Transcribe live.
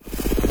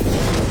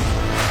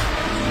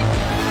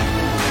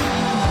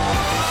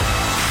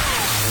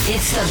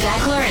It's the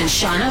Beckler and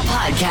Seanna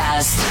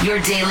podcast, your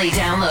daily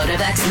download of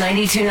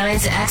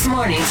X92.9's X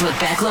Mornings with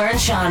Beckler and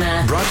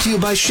Seanna. Brought to you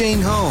by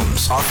Shane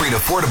Homes, offering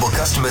affordable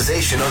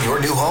customization on your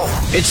new home.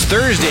 It's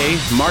Thursday,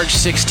 March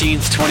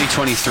 16th,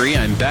 2023.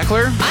 I'm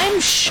Beckler. I'm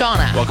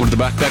Seanna. Welcome to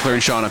the Beckler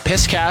and Seanna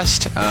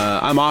Pisscast.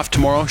 I'm off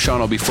tomorrow. Sean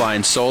will be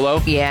flying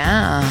solo.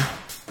 Yeah.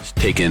 Just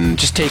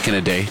taking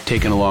a day,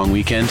 taking a long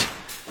weekend.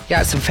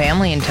 Got some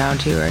family in town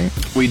too, right?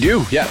 We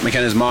do. Yeah,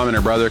 McKenna's mom and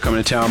her brother are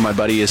coming to town. My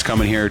buddy is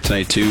coming here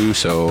tonight too.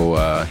 So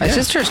My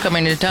sister's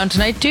coming to town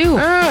tonight too.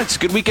 It's a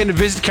good weekend to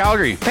visit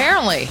Calgary.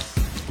 Apparently.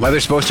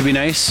 Weather's supposed to be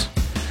nice.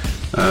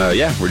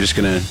 We're just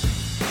gonna,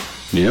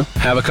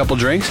 have a couple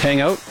drinks, hang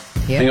out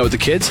with the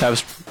kids,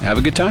 have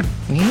a good time.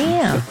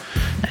 Yeah.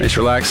 Nice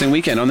relaxing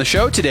weekend. On the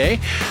show today,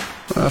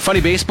 a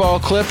funny baseball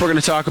clip. We're going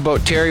to talk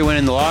about Terry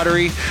winning the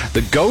lottery,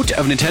 the GOAT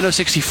of Nintendo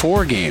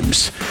 64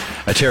 games,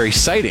 a Terry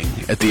sighting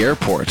at the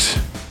airport.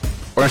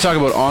 We're going to talk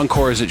about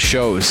encores at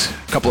shows,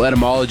 a couple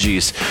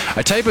etymologies,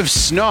 a type of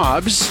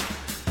snobs,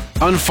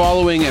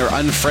 unfollowing or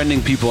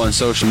unfriending people on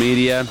social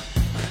media.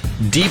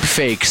 Deep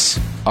fakes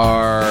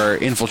are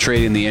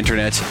infiltrating the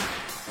internet,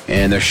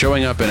 and they're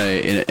showing up in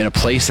a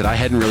place that I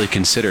hadn't really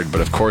considered,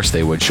 but of course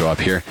they would show up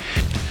here.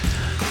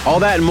 All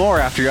that and more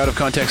after your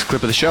out-of-context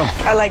clip of the show.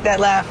 I like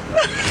that laugh.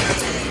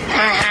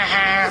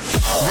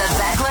 The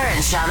Beckler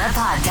and Seanna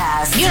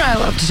podcast. You know, I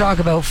love to talk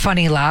about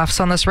funny laughs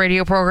on this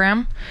radio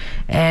program,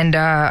 and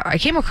I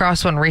came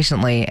across one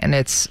recently, and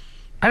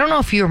I don't know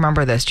if you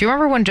remember this. Do you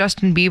remember when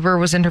Justin Bieber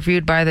was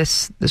interviewed by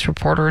this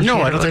reporter?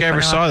 No, I don't think I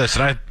ever saw this,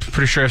 and I'm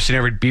pretty sure I've seen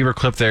every Bieber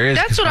clip there is.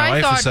 That's what my I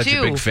wife thought is such too.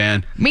 a big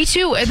fan. Me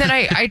too. And then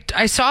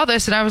I saw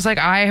this, and I was like,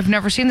 I have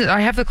never seen this.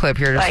 I have the clip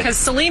here. Because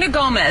Selena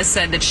Gomez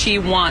said that she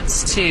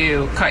wants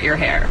to cut your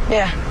hair.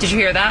 Yeah. Did you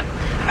hear that?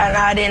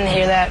 I didn't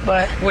hear that,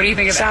 but What do you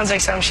think of that? sounds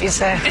like something she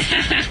said.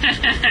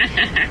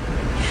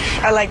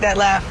 I like that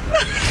laugh.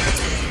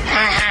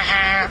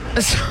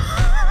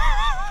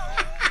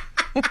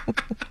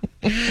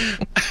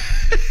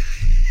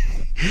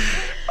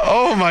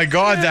 Oh my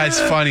God, that's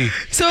funny.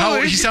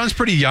 So he sounds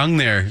pretty young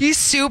there. He's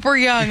super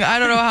young. I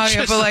don't know how young,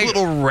 Just but like a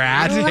little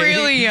rat.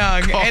 really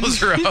young. Calls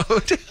her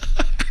out.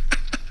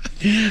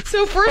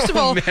 So first of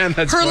all, man,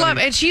 that's her funny. laugh,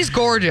 and she's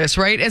gorgeous,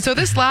 right? And so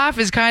this laugh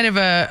is kind of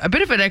a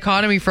bit of an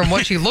economy from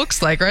what she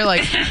looks like, right?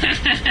 Like,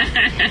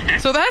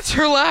 so that's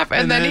her laugh,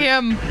 and then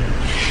him.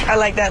 I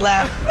like that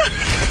laugh.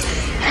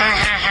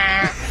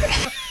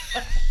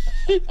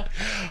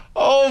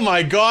 Oh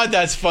my God,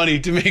 that's funny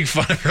to make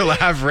fun of her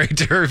laugh right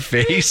to her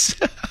face.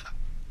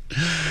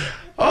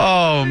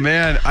 Oh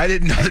man, I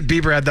didn't know that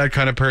Bieber had that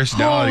kind of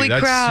personality. Holy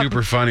That's crap.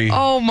 super funny.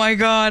 Oh my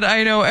God,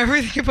 I know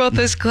everything about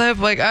this clip.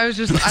 Like, I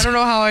don't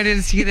know how I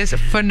didn't see this.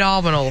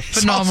 Phenomenal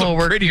It's also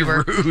work. pretty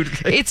Bieber. rude.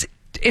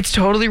 It's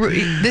totally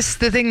rude. This is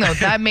the thing though,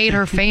 that made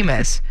her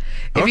famous.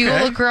 If you go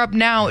Okay. look her up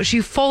now,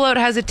 she full out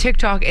has a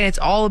TikTok, and it's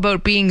all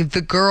about being the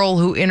girl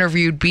who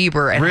interviewed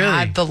Bieber and Really?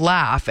 had the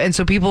laugh. And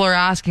so people are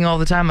asking all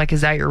the time, like,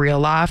 is that your real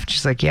laugh?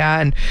 She's like, yeah.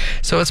 And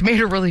so it's made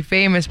her really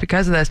famous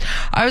because of this.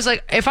 I was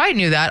like, if I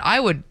knew that, I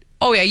would.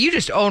 Oh yeah, you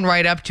just own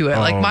right up to it.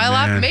 Like, my man.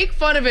 laugh, make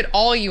fun of it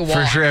all you want.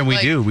 For sure, and we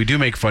Like, do. We do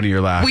make fun of your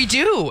laugh. We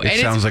do.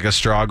 It sounds like a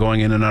straw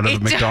going in and out of a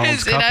It McDonald's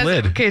does. It cup has-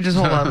 lid. Okay, just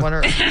hold on.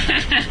 Whatever.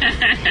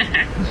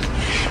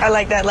 I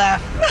like that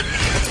laugh.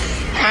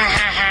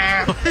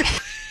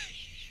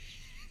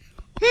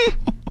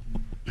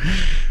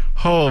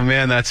 Oh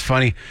man, that's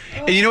funny.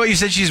 And you know what? You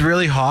said she's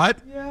really hot.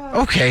 Yeah.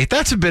 Okay,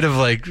 that's a bit of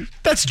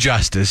that's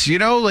justice.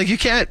 Like you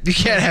can't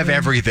have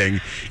everything.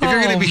 If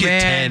you're gonna be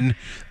at 10,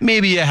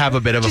 maybe you have a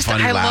bit of a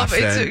funny I laugh. love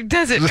it. then.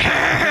 Does it? Right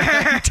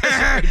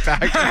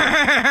back.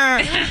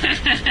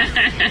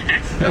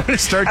 I'm gonna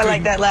start. I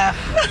like that laugh.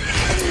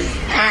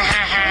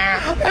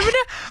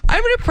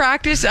 I'm gonna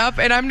practice up,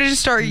 and I'm gonna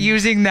just start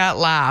using that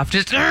laugh.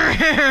 Just.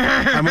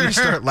 I'm gonna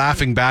start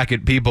laughing back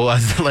at people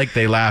as like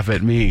they laugh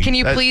at me. Can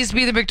you please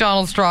be the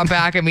McDonald's straw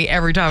back at me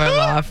every time I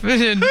laugh?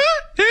 The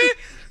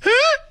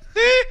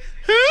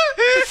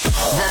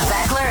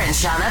Beckler and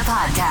Seanna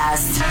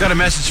podcast. Got a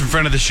message from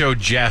friend of the show,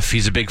 Jeff.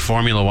 He's a big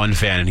Formula One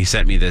fan, and he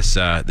sent me this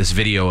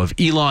video of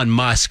Elon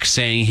Musk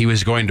saying he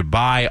was going to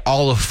buy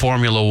all of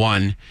Formula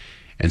One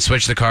and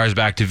switch the cars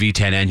back to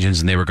V10 engines,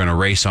 and they were going to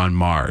race on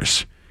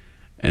Mars.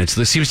 And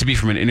this seems to be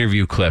from an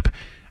interview clip,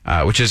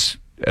 which is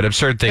an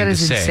absurd thing That to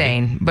is say.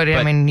 insane. But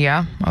I mean,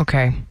 yeah,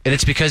 okay. And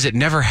it's because it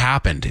never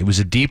happened. It was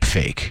a deep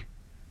fake.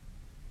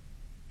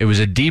 It was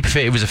a deep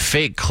fake. It was a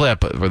fake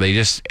clip where they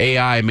just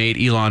AI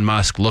made Elon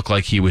Musk look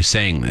like he was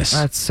saying this.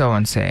 That's so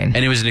insane.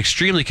 And it was an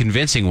extremely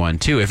convincing one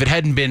too. If it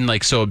hadn't been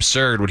so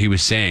absurd what he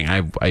was saying,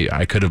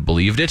 I could have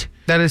believed it.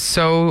 That is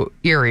so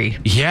eerie.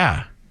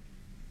 Yeah.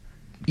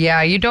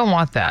 Yeah, you don't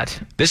want that.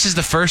 This is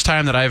the first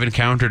time that I've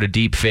encountered a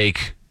deep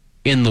fake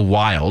in the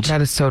wild.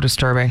 That is so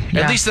disturbing.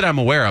 At least that I'm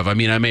aware of. I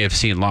mean, I may have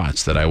seen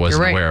lots that I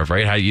wasn't aware of,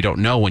 right? How you don't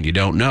know when you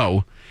don't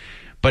know.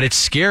 But it's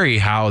scary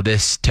how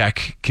this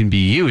tech can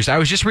be used. I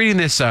was just reading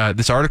this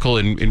article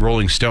in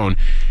Rolling Stone,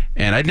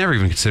 And I'd never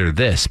even considered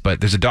this,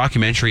 but there's a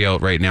documentary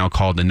out right now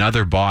called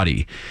Another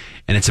Body.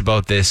 And it's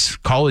about this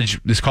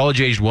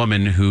college-aged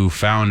woman who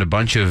found a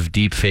bunch of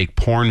deep fake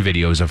porn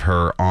videos of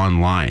her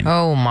online.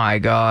 Oh my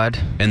God.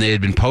 And they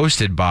had been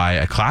posted by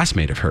a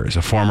classmate of hers,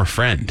 a former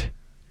friend.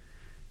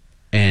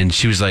 And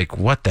she was like,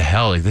 what the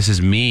hell? Like, this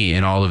is me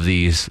in all of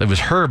these. It was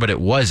her, but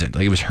it wasn't.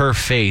 Like, it was her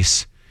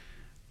face,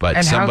 but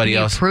And somebody how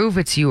can else. you prove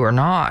it's you or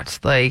not?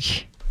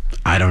 Like,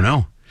 I don't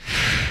know.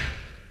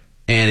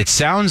 And it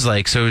sounds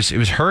like, so it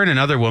was her and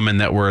another woman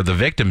that were the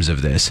victims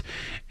of this.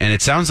 And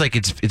it sounds like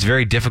it's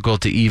very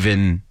difficult to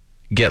even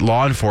get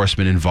law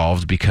enforcement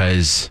involved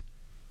because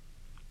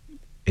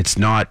it's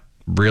not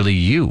really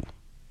you,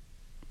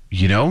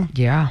 you know?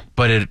 yeah.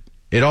 But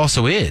it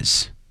also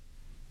is.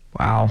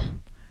 Wow.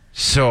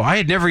 So I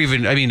had never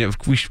even, I mean,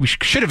 we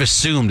should have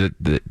assumed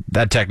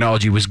that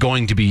technology was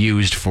going to be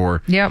used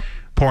for Yep.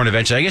 porn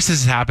eventually. I guess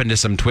this has happened to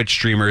some Twitch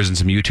streamers and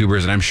some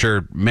YouTubers, and I'm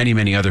sure many,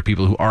 many other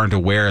people who aren't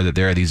aware that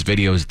there are these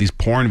videos, these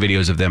porn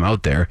videos of them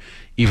out there,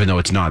 even though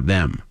it's not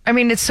them. I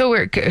mean, it's so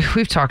weird.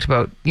 We've talked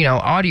about,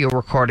 audio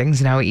recordings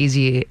and how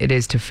easy it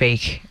is to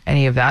fake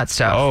any of that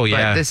stuff. Oh,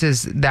 yeah. But this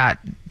is that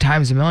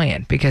times a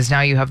million because now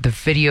you have the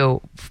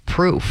video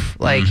proof.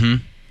 Like,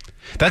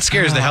 That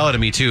scares the hell out of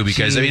me too,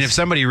 because I mean, Jeez. if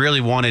somebody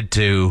really wanted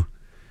to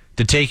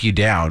take you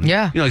down,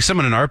 Yeah. like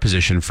someone in our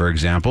position, for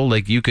example,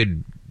 like you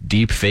could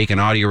deep fake an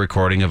audio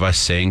recording of us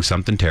saying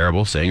something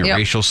terrible, saying a Yep.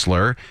 racial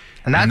slur,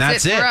 And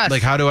that's it for us.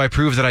 Like, how do I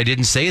prove that I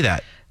didn't say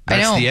that? I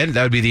That's know. the end.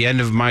 That would be the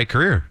end of my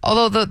career.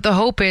 although the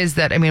hope is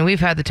that, I mean, we've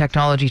had the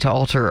technology to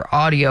alter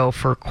audio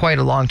for quite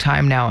a long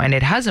time now, and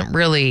it hasn't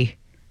really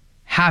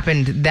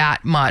happened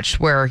that much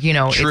where,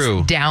 True.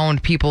 it's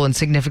downed people in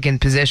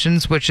significant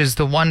positions, which is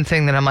the one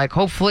thing that I'm like,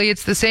 hopefully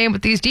it's the same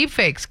with these deep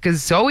fakes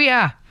because, oh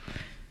yeah,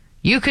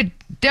 you could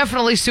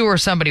definitely sewer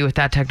somebody with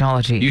that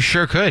technology. You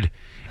sure could.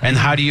 And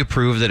how do you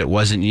prove that it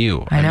wasn't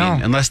you? I know.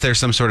 mean, unless there's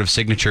some sort of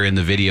signature in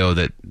the video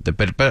but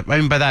I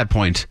mean, by that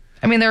point,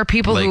 I mean, there are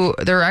people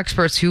there are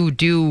experts who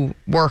do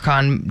work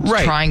on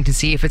Right. trying to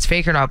see if it's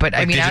fake or not. But I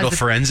like mean, digital as the,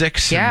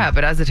 forensics. yeah,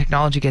 but as the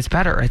technology gets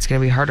better, it's going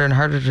to be harder and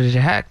harder to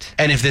detect.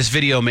 And if this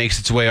video makes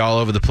its way all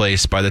over the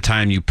place, by the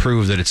time you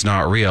prove that it's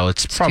not real,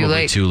 it's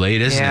probably too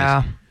late, isn't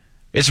Yeah. it?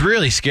 It's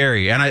really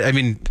scary. And I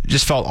mean,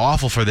 just felt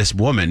awful for this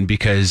woman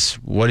because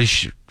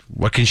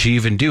what can she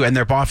even do? And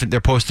they're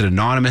posted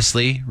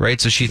anonymously,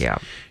 right? So she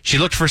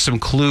looked for some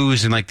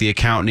clues in like the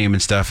account name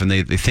and stuff, and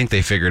they think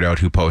they figured out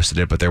who posted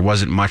it, but there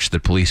wasn't much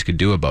that police could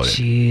do about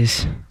it.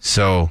 Jeez.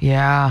 So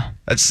Yeah.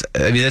 this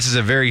is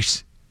a very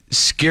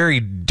scary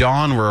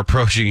dawn we're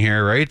approaching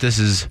here, right? This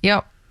is,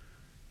 Yep.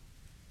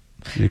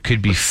 it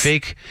could be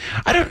fake.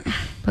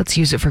 Let's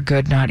use it for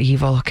good, not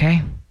evil,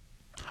 okay?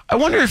 I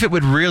wonder if it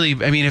would really,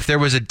 I mean, if there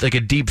was a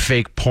deep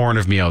fake porn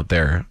of me out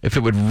there, if it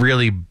would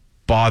really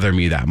bother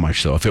me that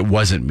much, though, if it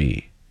wasn't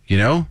me,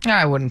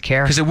 I wouldn't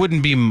care. Because it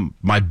wouldn't be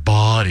my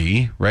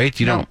body, right?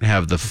 You don't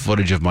have the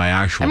footage of my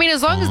actual I mean,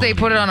 as long as they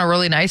put it on a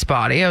really nice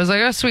body, I was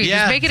like, oh, sweet.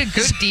 Yeah. Just make it a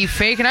good deep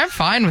fake, and I'm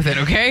fine with it,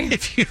 okay?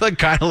 If you look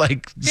kind of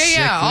like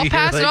Yeah, I'll sickly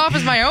or pass it like- off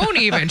as my own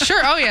even.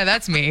 Sure. Oh, yeah,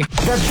 that's me.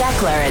 The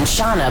Beckler and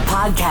Seanna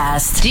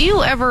podcast. Do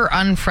you ever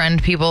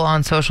unfriend people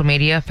on social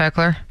media,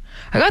 Beckler?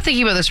 I got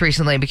thinking about this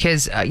recently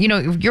because,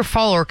 your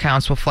follower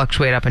counts will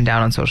fluctuate up and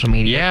down on social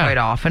media quite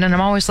often. And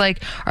I'm always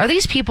like, are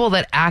these people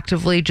that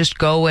actively just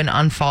go and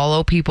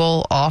unfollow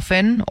people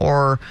often?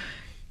 Or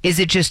is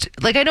it just,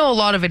 like, I know a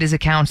lot of it is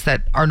accounts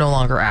that are no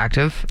longer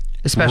active,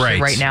 especially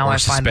right now. Or I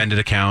find suspended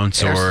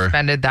accounts or or...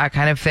 suspended, that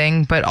kind of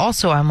thing. But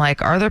also, I'm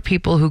like, are there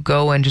people who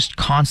go and just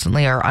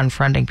constantly are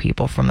unfriending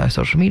people from their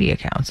social media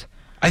accounts?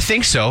 I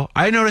think so.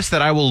 I noticed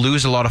that I will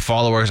lose a lot of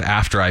followers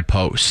after I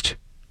post.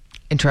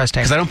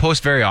 Interesting. Because I don't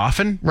post very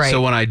often. Right.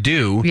 So when I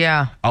do,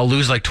 I'll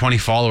lose like 20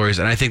 followers.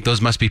 And I think those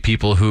must be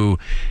people who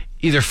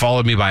either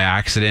followed me by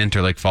accident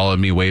or like followed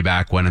me way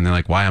back when. And they're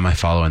like, why am I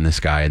following this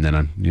guy? And then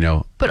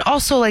I'm, But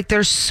also, like,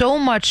 there's so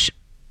many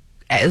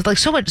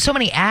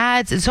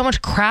ads and so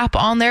much crap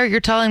on there. You're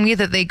telling me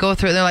that they go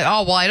through, they're like,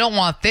 oh, well, I don't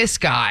want this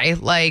guy.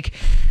 Like,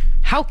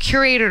 how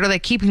curated are they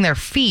keeping their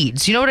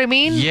feeds? You know what I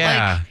mean?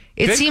 Yeah. Like,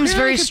 it seems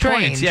very good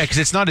strange. point. Yeah, because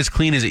it's not as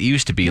clean as it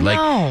used to be. No.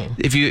 Like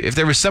if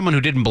there was someone who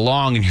didn't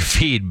belong in your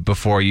feed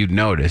before, you'd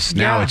notice.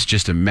 Now Yeah. it's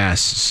just a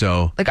mess.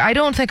 So Like, I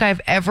don't think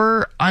I've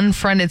ever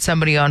unfriended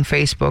somebody on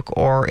Facebook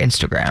or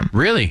Instagram.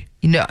 really,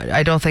 No,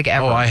 I don't think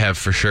ever. oh, I have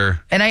for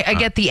sure. And I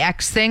get the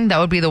X thing. That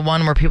would be the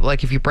one where people,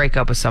 like, if you break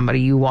up with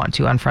somebody, you want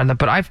to unfriend them.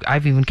 But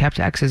I've even kept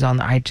X's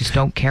on. I just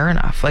don't care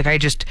enough. Like,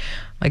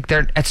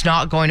 it's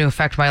not going to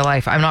affect my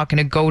life. I'm not going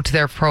to go to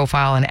their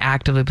profile and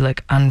actively be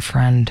like,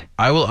 unfriend.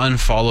 I will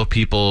unfollow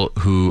people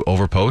who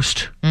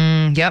overpost.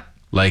 Yep.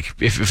 Like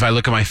if I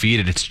look at my feed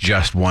and it's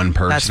just one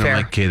person, That's I'm fair.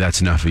 like, okay, that's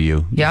enough of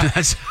you. Yeah.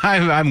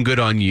 I'm good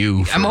on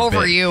you. for I'm a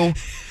over bit. you.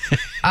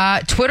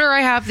 Twitter,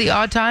 I have the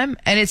odd time,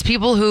 and it's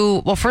people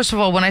who, well, first of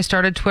all, when I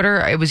started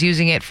Twitter, I was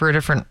using it for a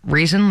different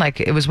reason. Like,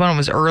 it was when it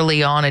was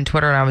early on in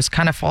Twitter, and I was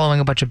kind of following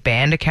a bunch of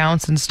band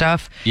accounts and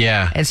stuff.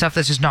 Yeah. And stuff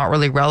that's just not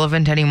really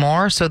relevant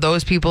anymore. So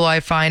those people, I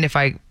find, if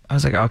I I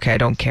was like, okay, I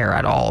don't care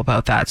at all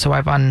about that. So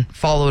I've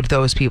unfollowed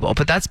those people.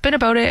 But that's been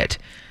about it.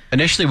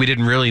 Initially, we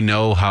didn't really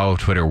know how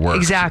Twitter worked.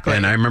 Exactly.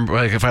 And I remember,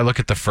 like, if I look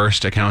at the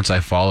first accounts I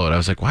followed, I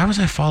was like, why was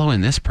I following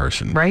this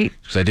person? Right.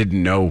 Because I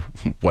didn't know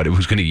what it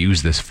was going to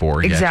use this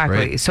for Exactly.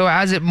 yet, right? So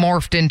as it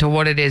morphed into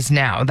what it is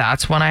now,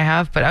 that's when I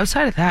have. But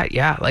outside of that,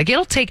 yeah. Like,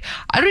 it'll take,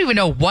 I don't even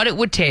know what it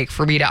would take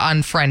for me to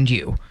unfriend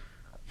you.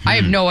 I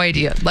have no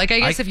idea. Like, I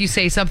guess if you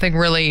say something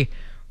really,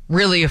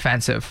 really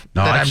offensive.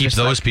 No, then I I'm keep just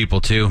those like,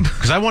 people, too.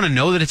 Because I want to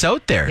know that it's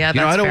out there. Yeah, I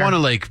that's don't fair. want to,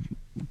 like,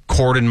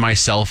 cordon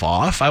myself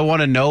off. I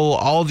want to know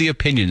all the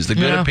opinions, the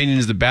good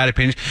opinions, the bad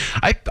opinions.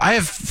 I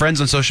have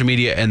friends on social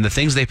media, and the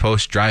things they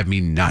post drive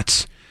me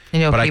nuts.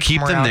 But I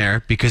keep them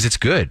there because it's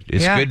good.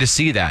 It's good to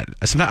see that.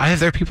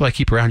 Sometimes there are people I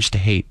keep around just to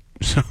hate.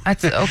 So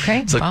that's okay.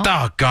 It's like,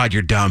 oh, God,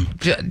 you're dumb.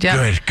 Good.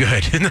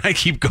 And then I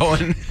keep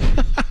going.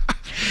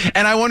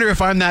 And I wonder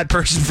if I'm that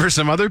person for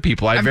some other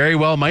people. I very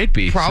well might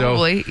be.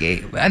 Probably.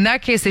 So. In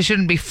that case, they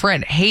shouldn't be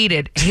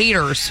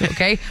haters,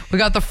 okay? We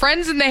got the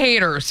friends and the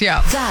haters,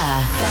 yeah. The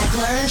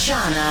Beckler and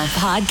Seanna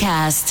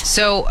podcast.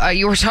 So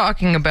you were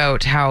talking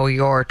about how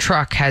your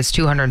truck has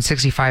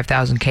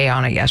 265,000 K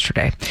on it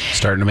yesterday.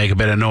 Starting to make a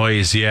bit of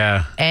noise,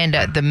 yeah. And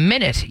the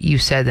minute you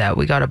said that,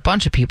 we got a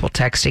bunch of people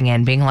texting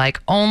in being like,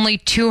 only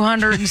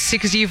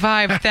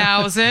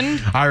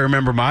 265,000? I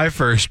remember my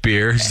first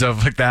beer,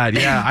 stuff like that.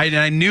 Yeah,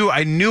 I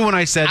knew when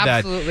I said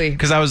Absolutely. that.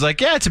 Because I was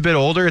like, yeah, it's a bit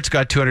older. It's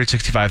got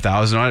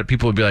 265,000 on it.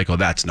 People would be like, oh,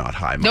 that's not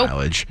high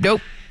mileage. Nope.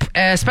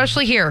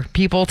 Especially here,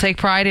 people take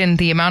pride in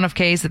the amount of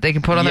Ks that they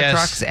can put on their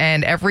trucks,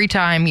 and every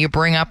time you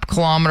bring up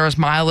kilometers,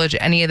 mileage,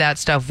 any of that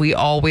stuff, we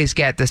always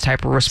get this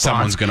type of response.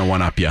 Someone's going to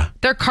one-up you.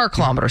 They're car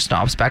kilometer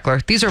snobs,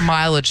 Beckler. These are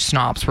mileage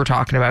snobs we're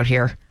talking about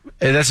here.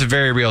 That's a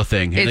very real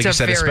thing. It's like you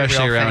said,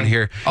 especially around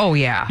here. Oh,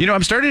 yeah. You know,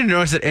 I'm starting to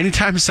notice that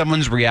anytime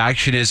someone's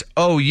reaction is,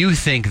 oh, you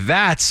think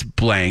that's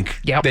blank,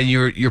 then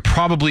you're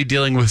probably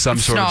dealing with some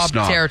sort of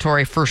snob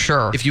territory for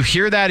sure. If you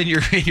hear that in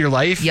your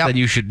life, then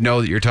you should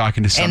know that you're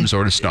talking to some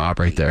sort of snob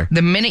right there.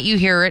 The minute you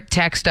hear it,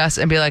 text us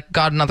and be like,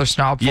 got another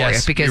snob for you.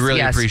 Because we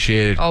really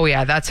appreciate it. Oh,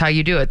 yeah, that's how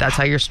you do it. That's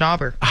how you're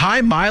snobber. High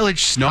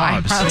mileage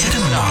snobs.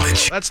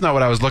 That's not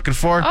what I was looking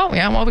for. Oh,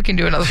 yeah, well, we can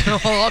do another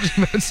whole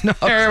about snobs.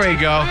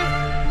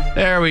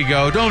 There we go.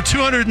 Don't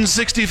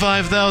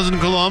 265,000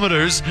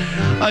 kilometers.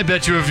 I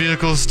bet your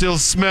vehicle still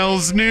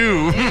smells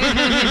new.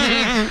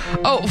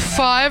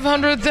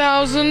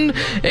 500,000?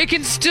 It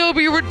can still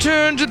be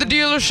returned to the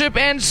dealership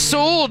and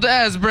sold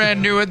as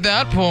brand new at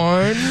that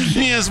point.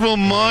 Yes, well,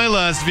 my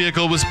last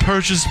vehicle was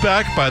purchased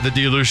back by the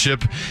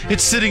dealership.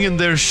 It's sitting in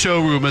their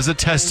showroom as a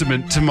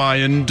testament to my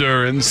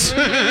endurance.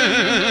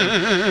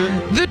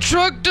 The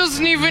truck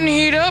doesn't even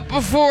heat up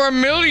before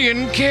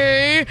 1,000,000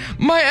 K.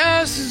 My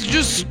ass is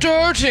just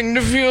starting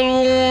to feel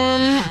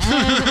warm.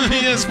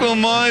 Yes, well,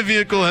 my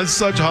vehicle has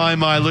such high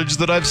mileage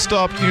that I've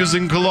stopped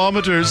using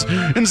kilometers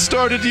and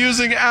started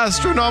using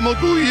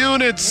astronomical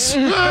units.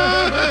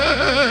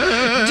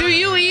 Do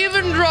you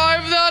even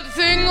drive that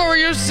thing, or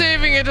you're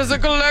saving it as a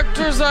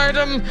collector's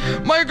item?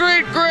 My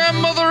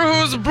great-grandmother,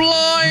 who's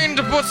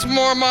blind, puts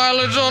more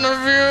mileage on her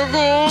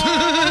vehicle.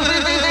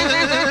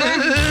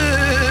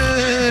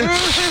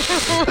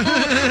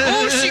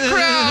 Oh, she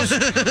crashed.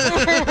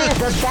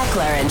 The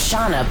Beckler and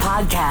Seanna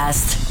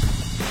podcast.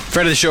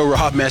 Friend of the show,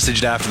 Rob,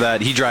 messaged after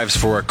that. He drives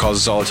for work, calls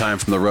us all the time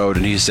from the road,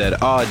 and he said,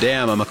 oh,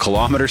 damn, I'm a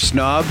kilometer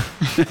snob.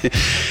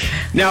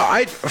 Now,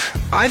 I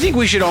think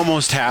we should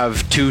almost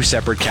have two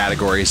separate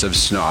categories of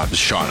snobs,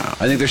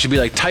 Seanna. I think there should be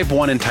like type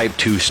 1 and type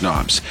 2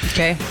 snobs.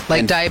 Okay,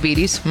 like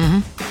diabetes. Mm-hmm.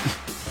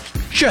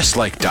 Just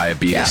like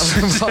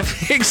diabetes. Yeah.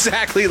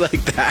 Exactly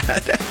like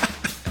that.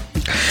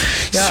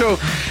 Yeah. So,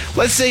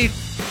 let's say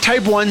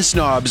type 1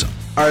 snobs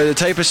are the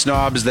type of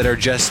snobs that are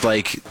just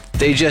like,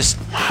 I don't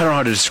know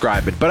how to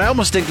describe it, but I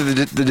almost think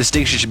that the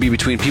distinction should be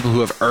between people who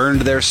have earned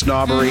their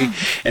snobbery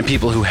and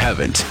people who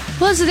haven't.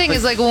 Well, that's the thing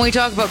is, like, when we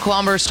talk about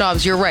kilometer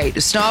snobs, you're right.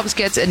 Snobs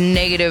gets a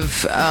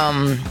negative,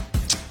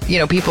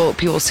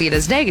 people see it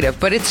as negative,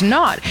 but it's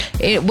not.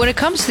 When it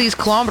comes to these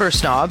kilometer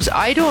snobs,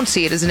 I don't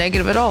see it as a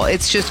negative at all.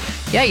 It's just,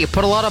 you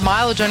put a lot of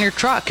mileage on your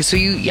truck. So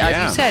as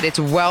you said, it's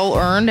well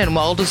earned and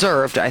well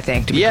deserved, I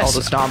think, to be called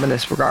a snob in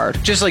this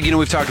regard. Just like,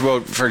 we've talked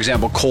about, for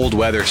example, cold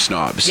weather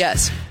snobs.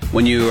 Yes.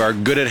 When you are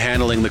good at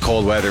handling the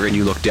cold weather and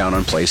you look down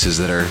on places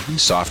that are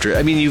softer.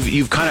 I mean,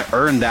 you've kind of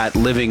earned that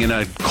living in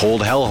a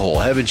cold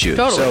hellhole, haven't you?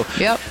 Totally.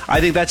 So I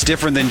think that's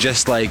different than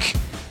just like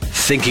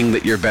thinking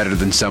that you're better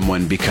than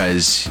someone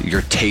because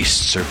your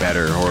tastes are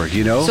better, or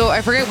So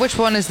I forget which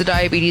one is the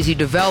diabetes you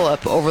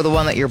develop over the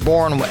one that you're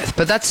born with,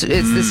 but it's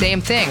the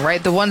same thing,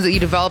 right? The ones that you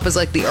develop is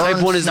like the earned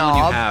type 1 is the one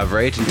you snob. have,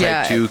 right? And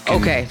type 2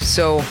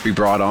 can be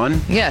brought on.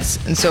 Yes,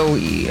 and so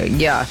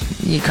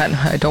you kind of,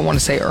 I don't want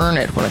to say earn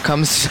it when it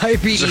comes to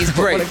diabetes,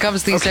 but when it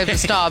comes to these types of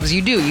snobs,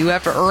 you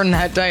have to earn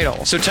that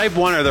title. So type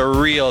 1 are the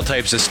real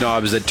types of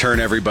snobs that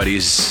turn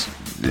everybody's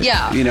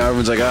Yeah. You know,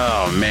 everyone's like,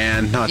 oh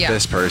man, not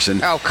this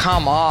person. Oh,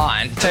 come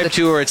on. Type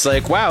 2 where it's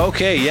like, wow,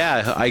 okay,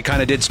 yeah, I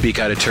kind of did speak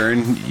out of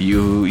turn.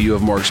 You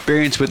have more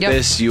experience with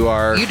this.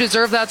 You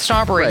deserve that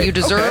snobbery. Right. You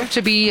deserve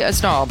to be a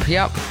snob.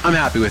 Yep. I'm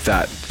happy with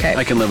that. Okay.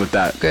 I can live with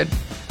that. Good.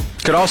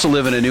 Could also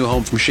live in a new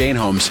home from Shane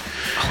Homes.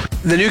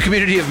 The new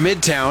community of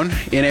Midtown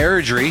in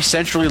Airdrie,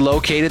 centrally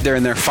located. They're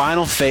in their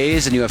final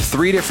phase, and you have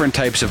 3 different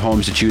types of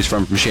homes to choose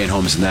from Shane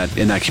Homes in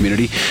that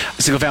community.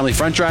 Single-family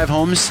front drive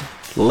homes,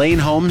 lane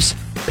homes,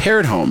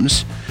 paired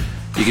homes.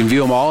 You can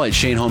view them all at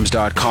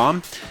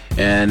shanehomes.com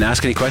and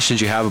ask any questions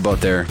you have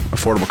about their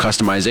affordable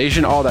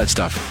customization, all that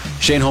stuff.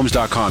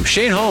 shanehomes.com.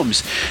 Shane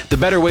Homes, the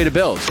better way to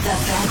build. The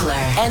Beckler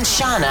and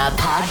Seanna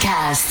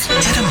podcast.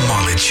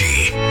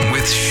 Etymology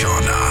with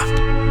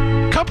Seanna.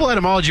 Couple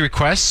etymology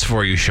requests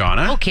for you,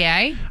 Shauna.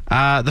 Okay.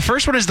 The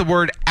first one is the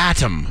word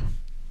atom.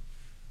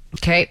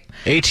 Okay.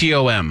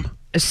 A-T-O-M.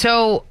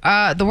 So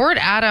the word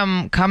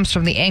atom comes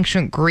from the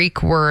ancient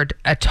Greek word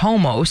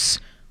atomos,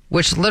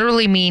 which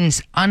literally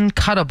means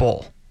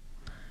uncuttable.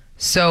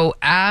 So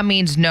a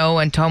means no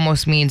and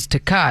tomos means to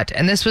cut.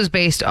 And this was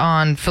based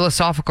on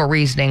philosophical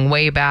reasoning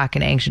way back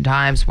in ancient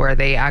times where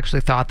they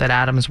actually thought that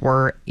atoms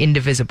were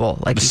indivisible.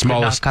 Like The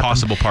smallest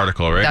possible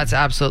particle, right? That's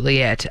absolutely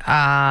it.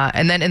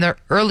 And then in the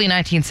early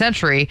 19th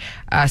century,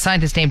 a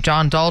scientist named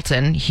John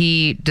Dalton,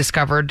 he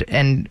discovered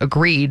and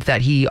agreed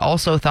that he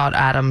also thought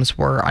atoms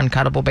were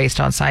uncuttable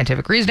based on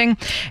scientific reasoning.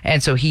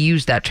 And so he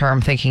used that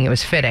term thinking it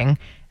was fitting.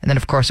 And then,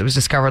 of course, it was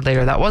discovered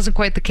later that wasn't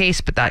quite the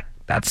case, but that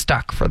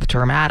stuck for the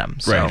term atom.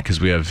 So. Right,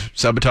 because we have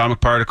subatomic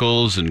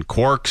particles and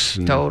quarks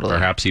and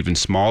perhaps even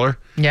smaller.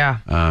 Yeah,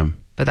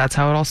 but that's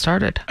how it all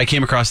started. I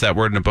came across that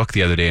word in a book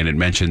the other day, and it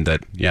mentioned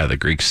that, the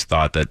Greeks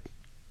thought that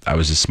I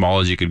was as small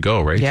as you could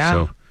go, right?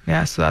 Yeah,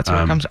 so that's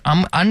where it comes.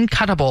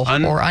 Uncuttable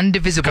or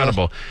undivisible.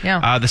 Uncuttable.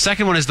 Yeah. The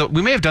second one is,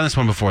 we may have done this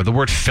one before, the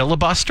word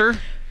filibuster.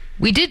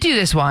 We did do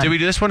this one. Did we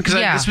do this one? Because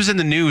this was in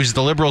the news.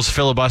 The Liberals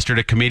filibustered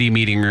a committee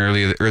meeting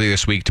earlier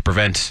this week to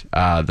prevent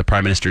the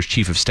Prime Minister's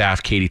Chief of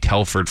Staff, Katie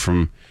Telford,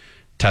 from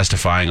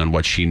testifying on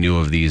what she knew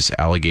of these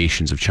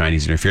allegations of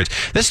Chinese interference.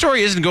 This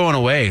story isn't going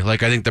away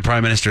like I think the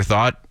Prime Minister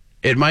thought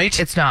it might.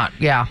 It's not,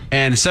 yeah.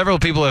 And several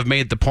people have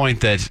made the point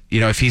that,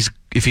 if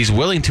he's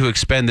willing to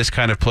expend this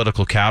kind of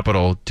political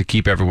capital to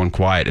keep everyone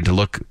quiet and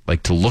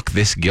to look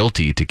this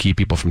guilty to keep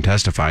people from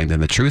testifying, then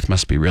the truth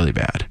must be really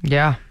bad.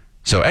 Yeah.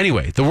 So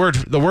anyway, the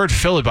word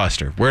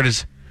filibuster, where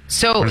does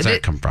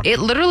that come from? It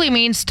literally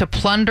means to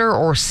plunder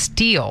or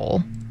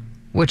steal,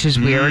 which is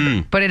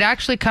weird, but it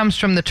actually comes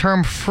from the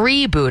term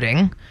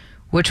freebooting,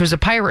 which was a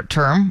pirate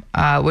term,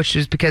 which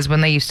is because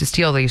when they used to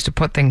steal, they used to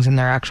put things in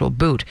their actual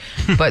boot.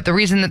 But the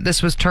reason that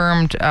this was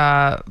termed,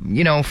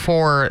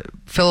 for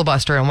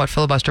filibuster and what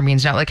filibuster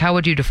means now, like how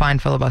would you define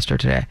filibuster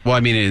today? Well,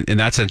 I mean, in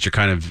that sense, you're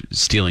kind of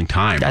stealing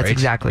time, right? That's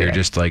exactly You're right.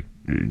 just like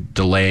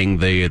delaying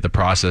the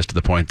process to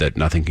the point that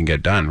nothing can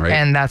get done, right?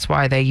 And that's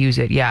why they use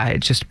it. Yeah,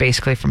 it's just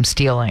basically from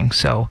stealing.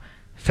 So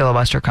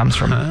filibuster comes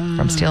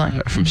from stealing.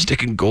 From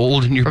sticking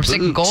gold in your boots. From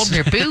sticking gold in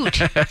your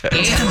boot.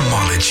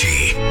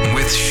 Etymology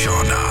with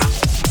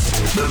Shauna.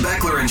 The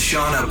Beckler and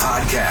Seanna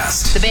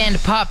podcast. The band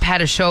Pup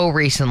had a show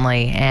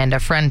recently, and a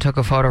friend took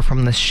a photo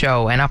from the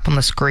show, and up on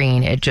the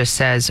screen it just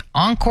says,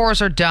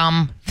 "Encores are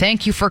dumb.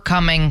 Thank you for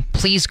coming.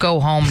 Please go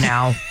home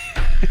now."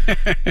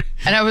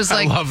 And I was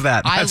like, I love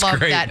that. That's I love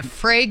great. that.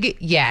 Frig,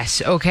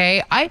 yes,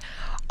 okay.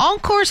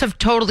 Encores have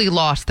totally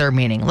lost their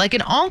meaning. Like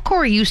an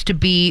encore used to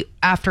be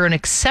after an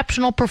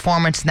exceptional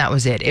performance, and that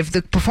was it. If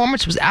the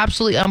performance was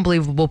absolutely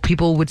unbelievable,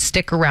 people would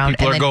stick around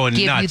People and are then going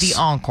give nuts. you the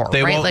encore.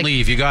 They right? won't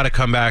leave. You got to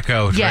come back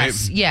out,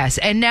 yes, right? Yes,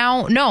 and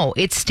now, no,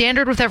 it's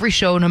standard with every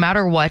show, no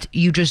matter what.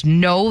 You just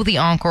know the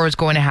encore is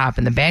going to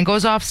happen. The band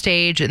goes off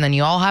stage, and then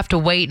you all have to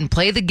wait and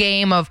play the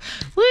game of,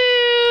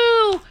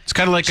 woo! It's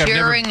kind of like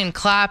cheering and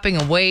clapping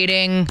and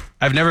waiting.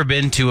 I've never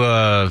been to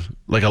a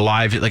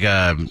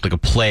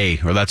play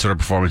or that sort of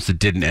performance that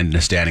didn't end in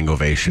a standing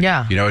ovation.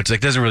 Yeah. It's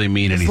like doesn't really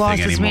mean anything lost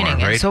its anymore,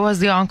 meaning, right? and so has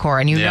the encore,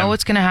 and you know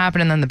what's going to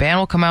happen, and then the band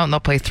will come out and they'll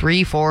play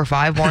 3, 4,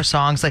 5 more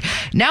songs. Like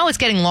now it's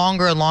getting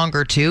longer and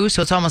longer too,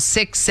 so it's almost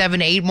 6,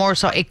 7, 8 more.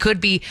 So it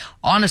could be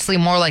honestly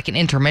more like an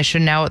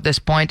intermission now at this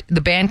point.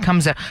 The band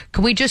comes out.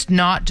 Can we just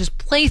not just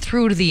play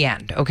through to the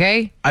end,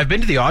 okay? I've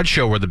been to the odd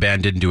show where the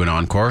band didn't do an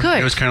encore. Good.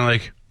 It was kind of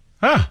like,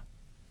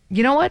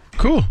 you know what?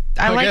 cool.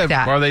 I like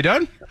that. Are they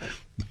done?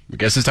 I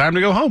guess it's time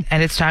to go home.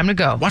 And it's time to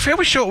go. Well, I forget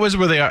what show it was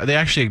where they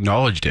actually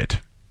acknowledged it.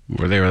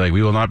 Where they were like,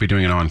 we will not be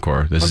doing an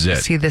encore. This is it.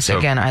 See this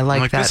again. I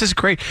like that. This is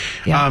great.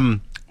 Yeah.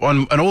 On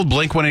an old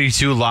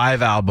Blink-182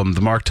 live album,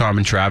 the Mark, Tom,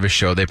 and Travis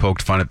show, they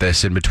poked fun at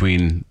this in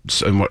between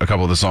a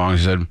couple of the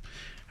songs. They said,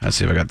 let's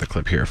see if I got the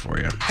clip here for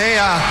you. Hey,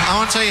 I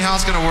want to tell you how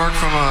it's going to work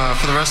for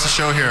the rest of the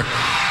show here.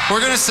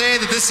 We're going to say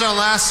that this is our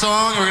last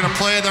song, and we're going to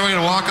play it, then we're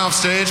going to walk off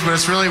stage, but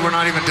we're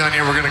not even done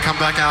yet. We're going to come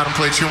back out and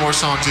play 2 more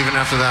songs even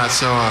after that,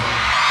 so...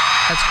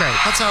 That's great.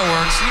 That's how it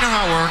works. You know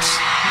how it works.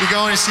 You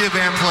go and you see a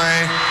band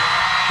play,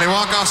 they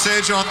walk off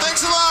stage, you're all,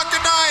 thanks a lot,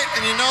 good night,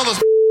 and you know those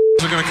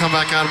are going to come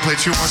back out and play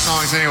 2 more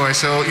songs anyway,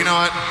 so you know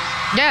what?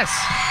 Yes.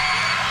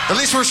 At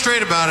least we're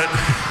straight about it.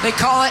 They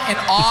call it an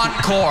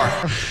encore.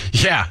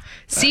 Yeah.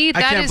 See,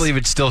 I can't believe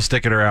it's still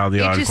sticking around, the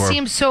It encore. just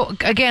seems so,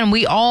 again,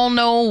 we all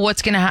know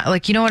what's going to happen.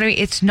 Like, you know what I mean?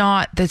 It's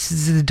not, this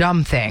is a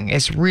dumb thing.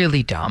 It's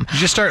really dumb. You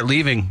just start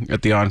leaving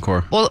at the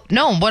encore. Well,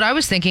 no, what I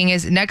was thinking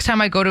is next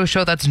time I go to a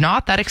show that's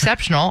not that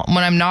exceptional,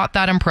 when I'm not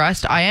that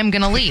impressed, I am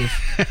going to leave.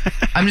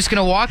 I'm just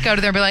going to walk out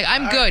of there and be like,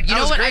 I'm good. You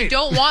know what? great. I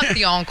don't want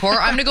the encore.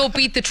 I'm going to go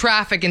beat the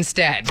traffic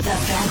instead. The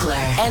Beckler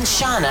and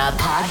Seanna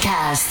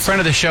podcast.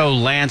 Friend of the show,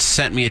 Lance,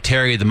 sent me a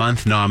Terry of the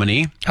Month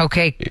nominee.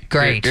 Okay,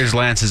 great. Here's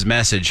Lance's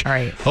message. All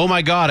right. Oh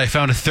my God, I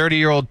found a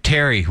 30-year-old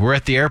Terry. We're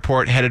at the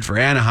airport headed for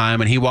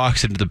Anaheim, and he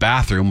walks into the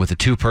bathroom with a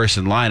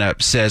 2-person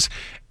lineup, says,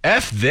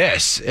 F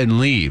this, and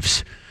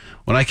leaves.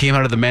 When I came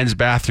out of the men's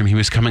bathroom, he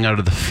was coming out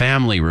of the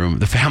family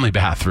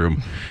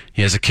bathroom.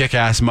 He has a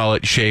kick-ass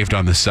mullet shaved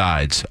on the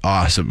sides.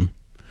 Awesome.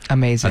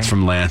 Amazing. That's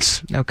from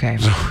Lance. Okay.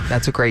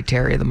 That's a great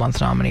Terry of the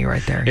Month nominee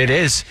right there. It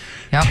is.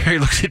 Yep. Terry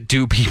looks at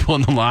 2 people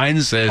in the line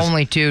and says,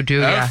 Only 2 do,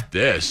 yeah. F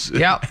this.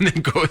 Yep. And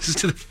then goes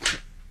to the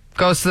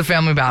Goes to the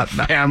family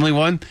bathroom. family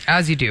one.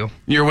 As you do.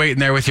 You're waiting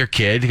there with your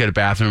kid. You got a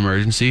bathroom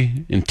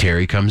emergency, and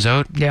Terry comes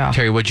out. Yeah.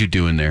 Terry, what'd you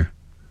do in there?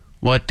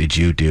 What did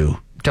you do?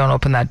 Don't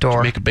open that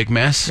door. Make a big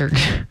mess? You're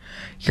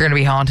going to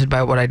be haunted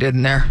by what I did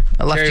in there.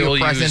 I left Terry you will a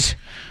present. use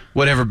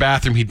whatever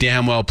bathroom he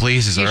damn well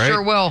pleases, He all right?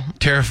 sure will.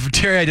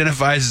 Terry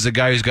identifies as a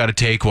guy who's got to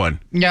take one.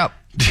 Yep.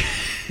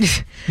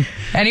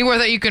 Anywhere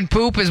that you can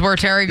poop is where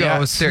Terry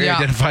goes. Terry Yeah.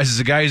 identifies as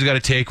a guy who's got to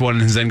take one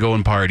and is then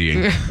going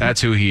partying. That's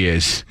who he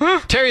is.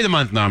 Terry of the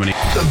Month nominee.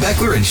 The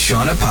Beckler and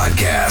Seanna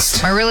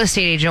podcast. My real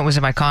estate agent was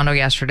in my condo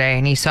yesterday,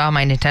 and he saw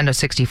my Nintendo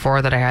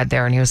 64 that I had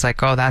there, and he was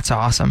like, oh, that's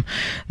awesome.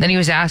 Then he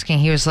was asking,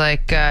 he was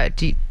like,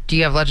 do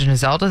you have Legend of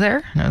Zelda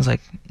there? And I was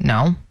like,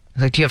 no. He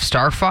was like, do you have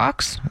Star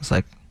Fox? I was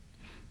like,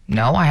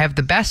 no, I have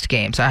the best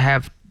games. I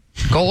have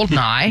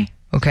GoldenEye,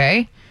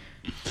 okay?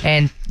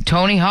 And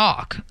Tony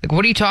Hawk. Like,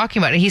 what are you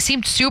talking about? And he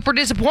seemed super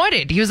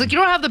disappointed. He was like, you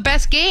don't have the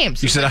best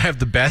games. You said I have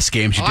the best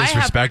games. You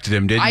disrespected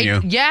him, didn't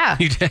you? Yeah.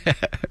 You did.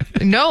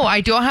 No,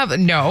 I don't have.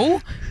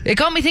 No. It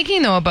got me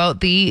thinking, though, about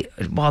the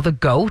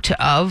GOAT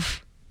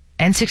of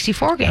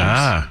N64 games.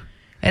 Ah.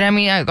 And I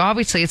mean,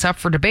 obviously, it's up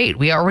for debate.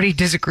 We already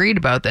disagreed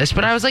about this,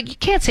 but I was like, you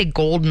can't say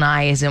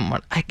GoldenEye isn't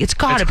one. It's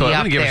got to be I'm up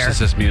gonna give there. us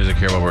this music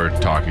here while we're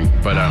talking.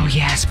 But Oh,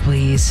 yes,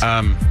 please.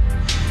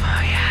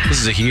 this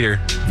is a heater.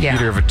 Yeah.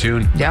 Heater of a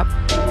tune. Yep.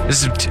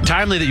 This is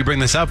timely that you bring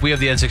this up. We have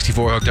the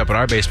N64 hooked up in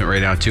our basement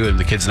right now too, and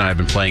the kids and I have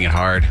been playing it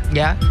hard.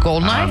 Yeah.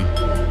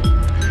 GoldenEye?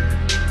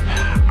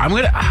 I'm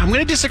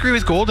gonna disagree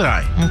with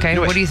GoldenEye. Okay.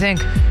 What do you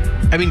think?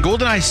 I mean,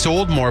 GoldenEye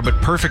sold more, but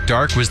Perfect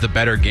Dark was the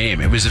better game.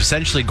 It was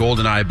essentially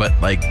GoldenEye, but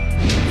like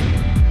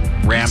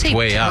ramped say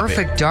way up.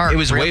 Perfect Dark, It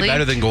was really? way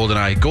better than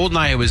GoldenEye.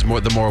 GoldenEye was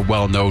the more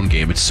well-known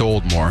game. It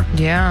sold more.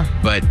 Yeah.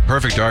 But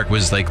Perfect Dark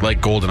was like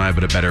GoldenEye,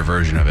 but a better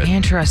version of it.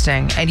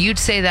 Interesting. And you'd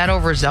say that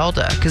over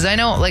Zelda? Because I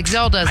know, like,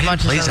 Zelda, as I didn't much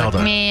play as I was Zelda.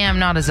 like, meh, I'm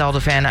not a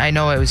Zelda fan. I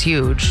know it was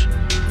huge.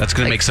 That's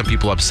going to make some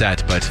people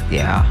upset, but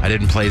Yeah. I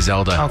didn't play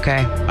Zelda.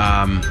 Okay.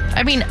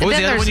 I mean, What was then the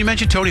other there's one you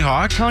mentioned? Tony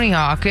Hawk? Tony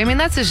Hawk. I mean,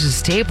 that's just a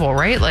staple,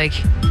 right? Like,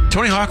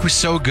 Tony Hawk was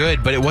so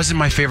good, but it wasn't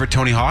my favorite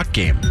Tony Hawk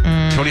game.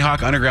 Tony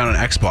Hawk Underground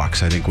on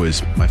Xbox, I think,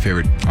 was my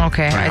favorite.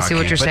 okay, Tony I Hawk see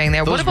what game. you're But saying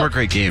there. Those What about were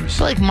great games.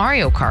 like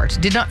Mario Kart?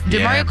 Did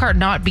Yeah. Mario Kart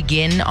not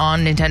begin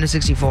on Nintendo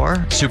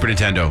 64? Super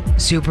Nintendo.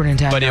 Super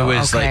Nintendo. But it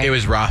was okay. like, it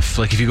was rough.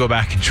 Like, if you go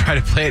back and try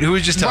to play it, who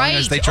was just telling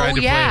us they tried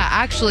to play it?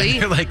 Actually.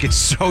 And they're like, it's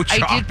so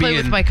choppy. I did play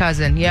with my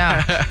cousin,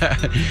 yeah.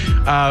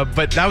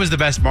 But that was the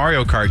best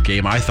Mario Kart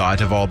game, I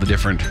thought, of all the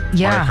different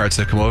Yeah. Mario Karts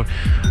that come out.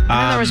 And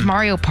then there was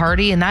Mario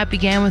Party, and that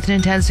began with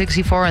Nintendo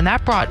 64, and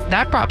that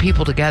brought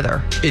people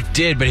together. It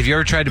did, but have you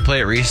ever tried to play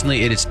it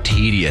recently? It is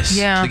tedious.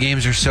 Yeah. The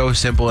games are so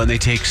simple, and they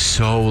take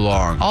so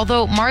long.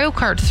 Although Mario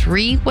Kart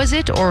 3 was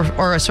it, or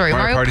sorry,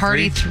 Mario Mario Party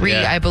Party 3? 3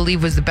 Yeah. I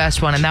believe was the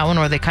best one, and that one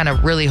where they kind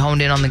of really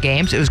honed in on the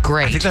games. It was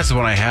great. I think that's the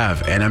one I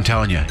have, and I'm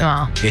telling you,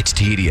 it's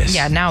tedious.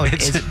 Yeah, now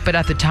it is, but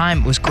at the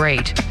time it was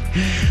great.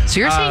 So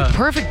you're saying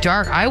Perfect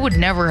Dark? I would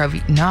never have.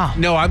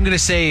 No, I'm gonna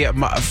say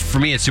for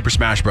me it's Super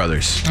Smash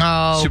Brothers.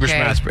 Oh, Super okay.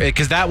 Smash,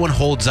 because that one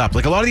holds up.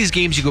 Like a lot of these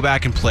games, you go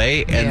back and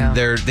play, and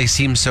they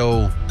seem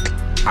so,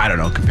 I don't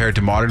know, compared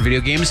to modern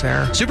video games.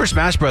 Fair. Super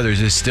Smash Brothers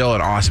is still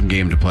an awesome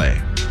game to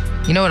play.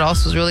 You know what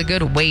else was really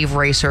good? Wave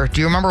Racer.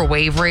 Do you remember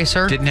Wave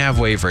Racer? Didn't have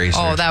Wave Racer.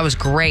 Oh, that was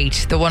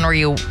great. The one where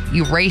you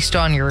raced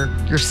on your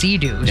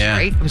Sea-Doos, Yeah.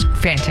 right? It was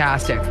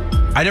fantastic.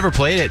 I never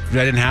played it.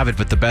 I didn't have it,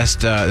 but the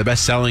best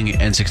selling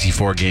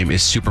N64 game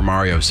is Super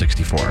Mario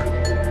 64.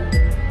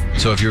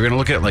 So if you're gonna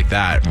look at it like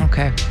that,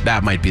 Okay.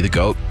 that might be the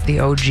GOAT.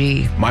 The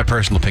OG. My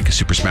personal pick is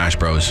Super Smash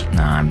Bros.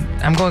 No,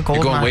 I'm going GoldenEye.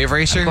 You're going Wave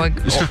Racer?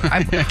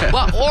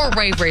 or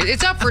Wave Racer.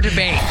 It's up for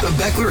debate. The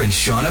Beckler and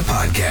Seanna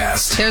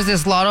podcast. There's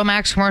this Lotto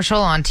Max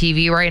commercial on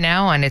TV right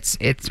now, and it's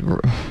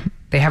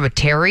they have a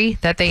Terry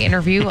that they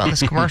interview on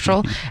this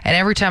commercial, and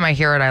every time I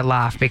hear it, I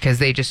laugh because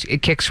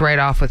it kicks right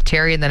off with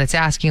Terry, and then it's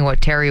asking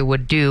what Terry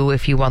would do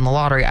if he won the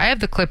lottery. I have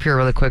the clip here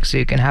really quick so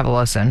you can have a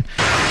listen.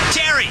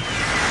 Terry,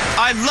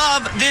 I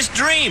love this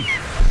dream,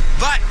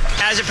 but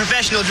as a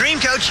professional dream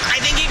coach, I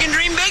think you can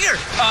dream bigger.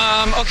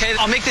 Okay,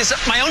 I'll make this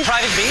my own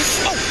private beef.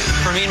 Oh,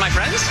 For me and my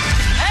friends?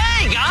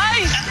 Hey,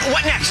 guys!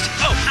 What next?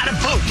 Oh, at a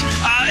boat.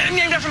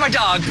 Named after my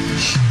dog.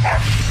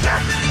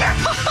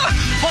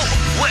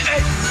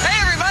 Hey,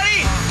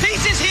 everybody!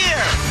 Pizza's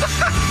here!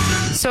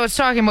 So it's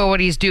talking about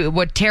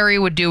what Terry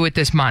would do with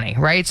this money,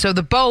 right? So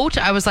the boat,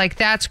 I was like,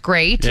 that's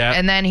great. Yeah.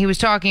 And then he was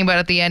talking about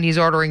at the end, he's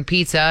ordering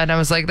pizza. And I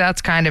was like,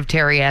 that's kind of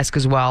Terry-esque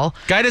as well.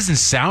 Guy doesn't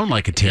sound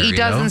like a Terry, He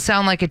doesn't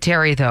sound like a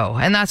Terry, though.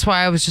 And that's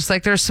why I was just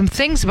like, there's some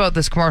things about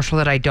this commercial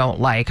that I don't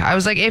like. I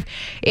was like,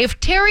 if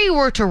Terry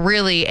were to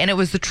really, and it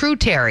was the true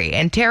Terry,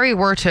 and Terry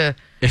were to...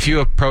 If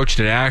you approached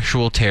an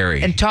actual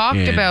Terry and talked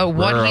about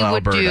what he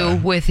would Alberta. do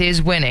with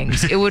his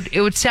winnings, it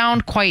would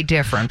sound quite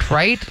different,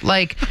 right?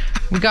 Like,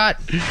 we got...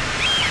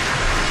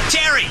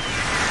 Terry,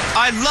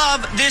 I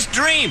love this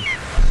dream.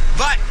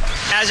 But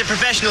as a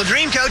professional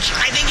dream coach,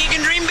 I think you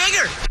can dream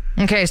bigger.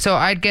 Okay, so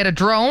I'd get a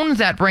drone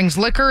that brings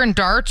liquor and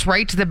darts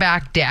right to the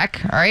back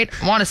deck, all right?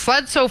 I want a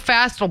sled so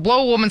fast it'll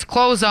blow a woman's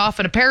clothes off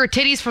and a pair of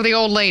titties for the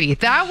old lady.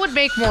 That would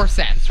make more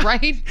sense,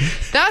 right?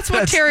 That's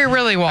what Terry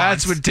really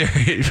wants. That's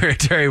what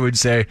Terry would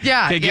say.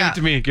 Yeah, hey, give it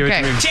to me. Give it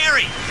to me.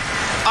 Terry,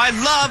 I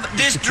love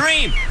this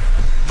dream.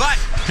 But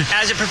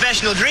as a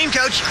professional dream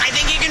coach, I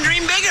think you can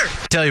dream bigger.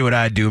 Tell you what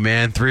I'd do,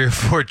 man. 3 or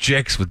 4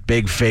 chicks with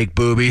big fake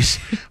boobies,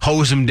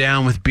 hose them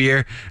down with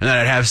beer, and then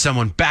I'd have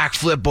someone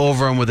backflip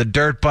over them with a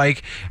dirt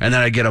bike, and then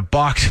I'd get a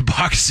box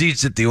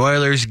seats at the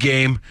Oilers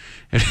game.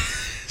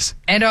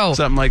 And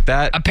something like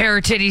that. A pair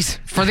of titties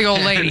for the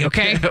old lady,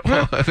 okay?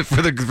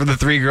 for the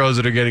 3 girls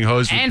that are getting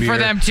hosed with and beer. for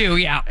them too,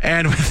 yeah.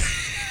 And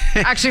with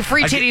actually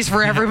free titties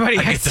for everybody.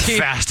 I get the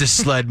fastest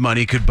sled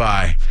money could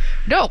buy.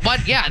 No,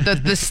 but yeah,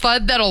 the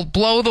sled that'll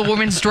blow the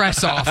woman's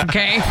dress off,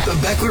 okay? The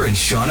Beckler and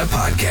Seanna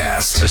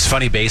podcast. This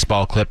funny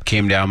baseball clip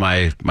came down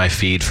my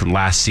feed from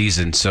last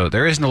season, so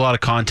there isn't a lot of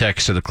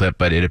context to the clip,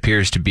 but it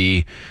appears to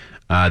be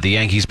the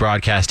Yankees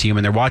broadcast team,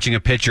 and they're watching a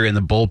pitcher in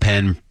the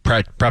bullpen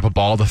prep a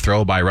ball to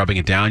throw by rubbing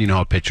it down. You know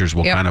how pitchers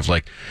will kind of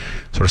like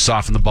sort of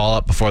soften the ball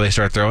up before they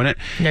start throwing it.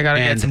 You gotta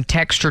get some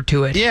texture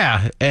to it.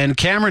 Yeah, and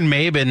Cameron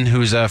Maben,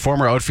 who's a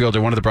former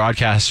outfielder, one of the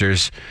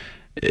broadcasters,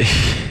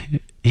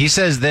 he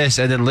says this,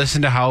 and then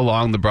listen to how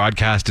long the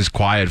broadcast is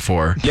quiet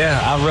for. Yeah,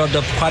 I rubbed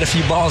up quite a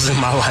few balls in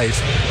my life.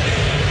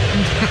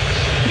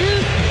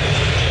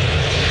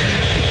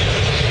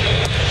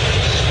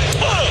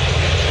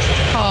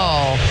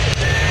 Oh.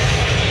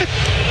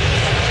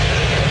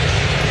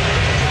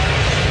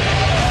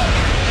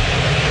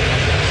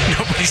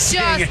 Nobody's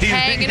saying Just anything.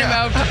 hanging him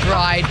out to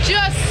dry.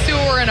 Just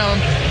sewering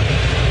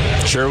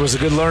him. Sure, it was a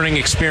good learning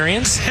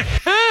experience.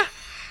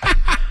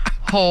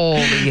 Holy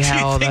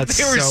hell, do you think that's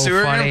they were so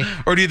sewering funny.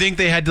 him, or do you think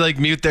they had to like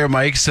mute their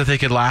mics so they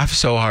could laugh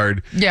so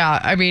hard?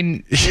 Yeah, I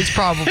mean, it's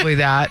probably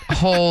that.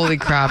 Holy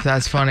crap,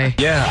 that's funny.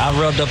 Yeah, I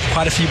rubbed up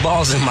quite a few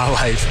balls in my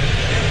life.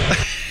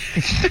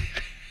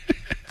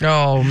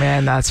 Oh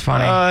man, that's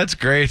funny. Oh, that's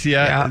great.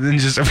 Yeah. And then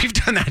we've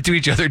done that to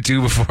each other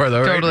too before,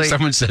 though. Totally. Right?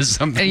 Someone says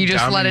something, and you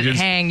just dumb let and it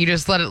hang. You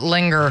just let it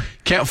linger.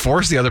 Can't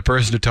force the other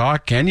person to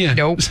talk, can you?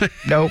 Nope.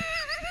 Nope.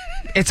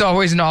 It's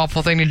always an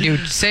awful thing to do.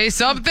 Say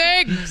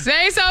something.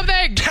 Say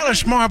something. Tell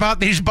us more about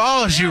these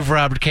balls you've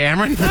rubbed,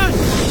 Cameron.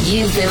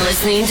 You've been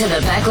listening to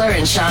the Beckler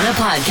and Seanna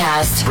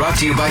podcast. Brought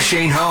to you by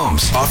Shane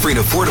Homes, offering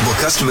affordable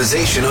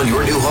customization on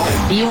your new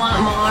home. You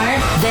want more?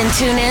 Then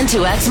tune in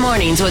to X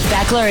Mornings with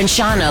Beckler and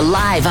Seanna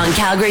live on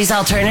Calgary's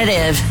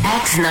alternative,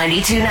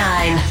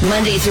 X929.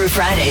 Monday through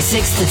Friday,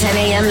 6 to 10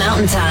 a.m.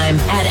 Mountain Time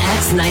at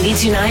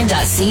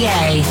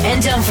x929.ca.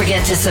 And don't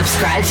forget to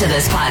subscribe to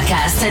this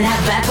podcast and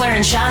have Beckler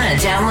and Seanna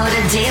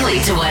downloaded daily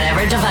to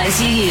whatever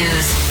device you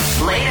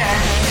use.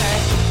 Later.